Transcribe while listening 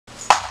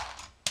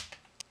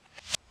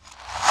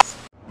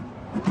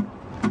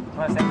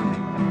wanna say anything?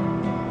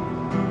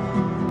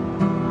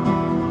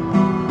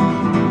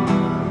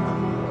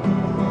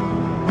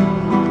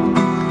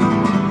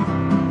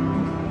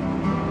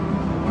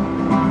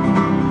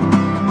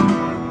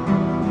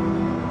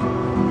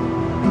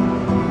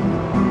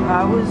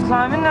 I was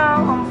climbing, now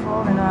I'm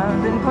falling.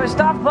 I've been pushed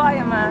off by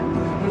a man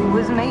who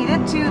has made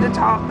it to the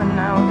top and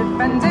now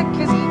defends it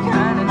 'cause he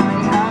can. And I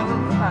have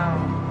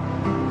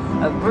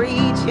found a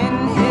breach in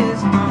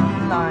his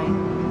front line.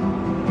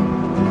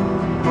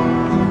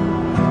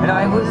 And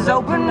I was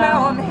open,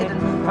 now I'm hidden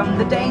from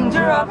the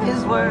danger of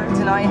his words.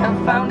 And I have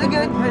found a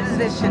good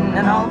position,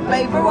 and I'll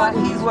play for what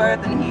he's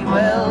worth, and he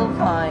will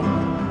find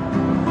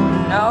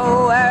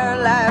nowhere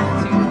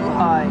left to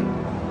hide.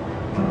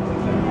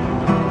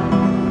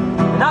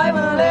 And I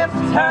will lift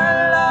her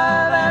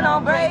love, and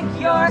I'll break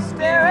your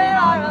spirit.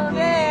 I will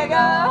dig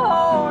a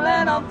hole,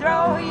 and I'll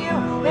throw you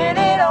in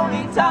it.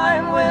 Only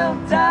time will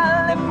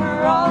tell if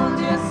we're all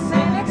just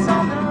cynics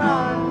on the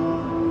run.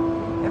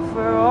 If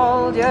we're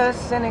all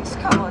just cynics,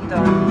 come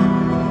undone.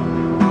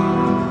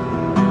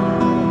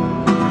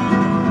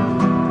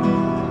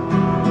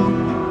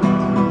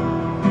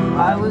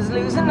 I was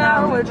losing,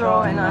 now we're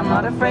drawing. I'm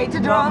not afraid to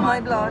draw my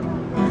blood,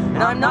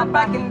 and I'm not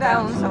backing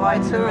down, so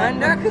I'd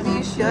surrender, 'cause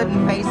you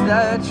shouldn't face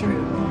the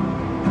truth.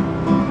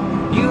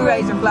 You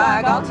raise a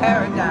flag, I'll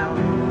tear it down.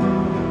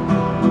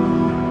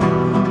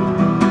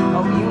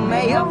 Oh, you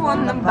may have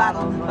won the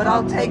battle, but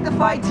I'll take the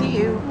fight to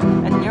you.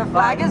 And your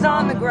flag is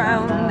on the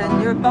ground,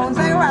 and your bones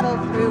they rattle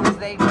through as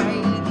they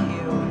break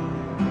you.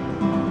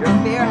 Your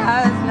fear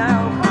has now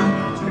come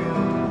true.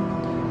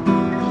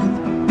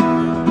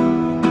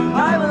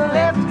 I will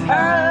lift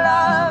her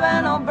love,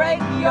 and I'll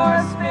break your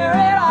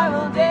spirit. I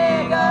will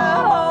dig a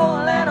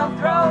hole, and I'll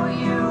throw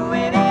you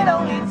in it.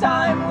 Only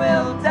time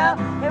will tell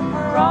if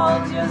we're all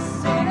just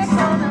cynics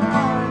on the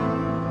run.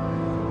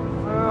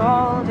 If we're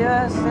all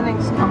just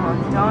cynics, come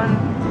undone,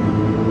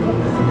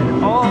 and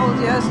all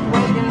just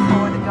waiting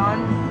for the gun.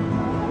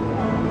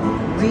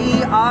 We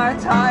are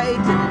tied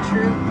to the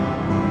truth,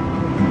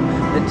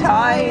 the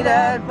tie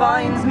that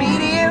binds me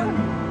to you.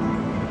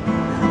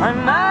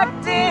 I'm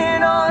acting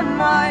on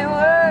my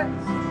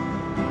words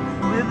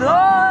with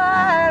all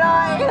that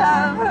I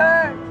have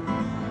heard,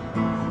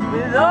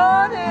 with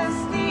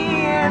honesty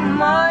in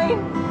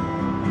mind.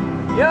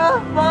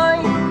 You'll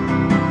find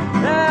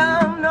that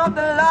I'm not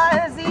the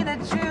lie, see the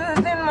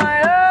truth in my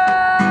eyes.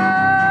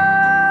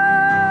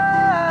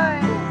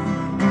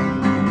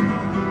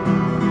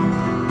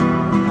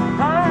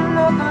 I'm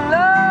not the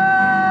lie.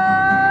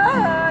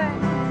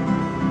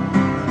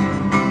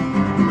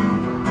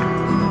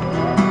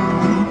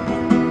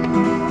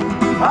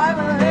 I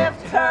will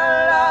lift her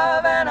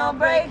love, and I'll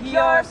break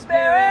your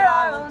spirit.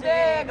 I will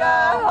dig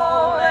a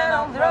hole, and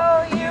I'll throw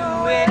you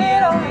in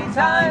it. Only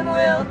time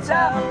will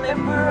tell if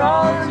we're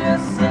all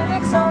just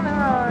cynics on the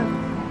run.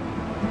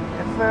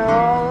 If we're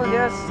all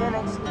just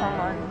cynics, come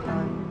on.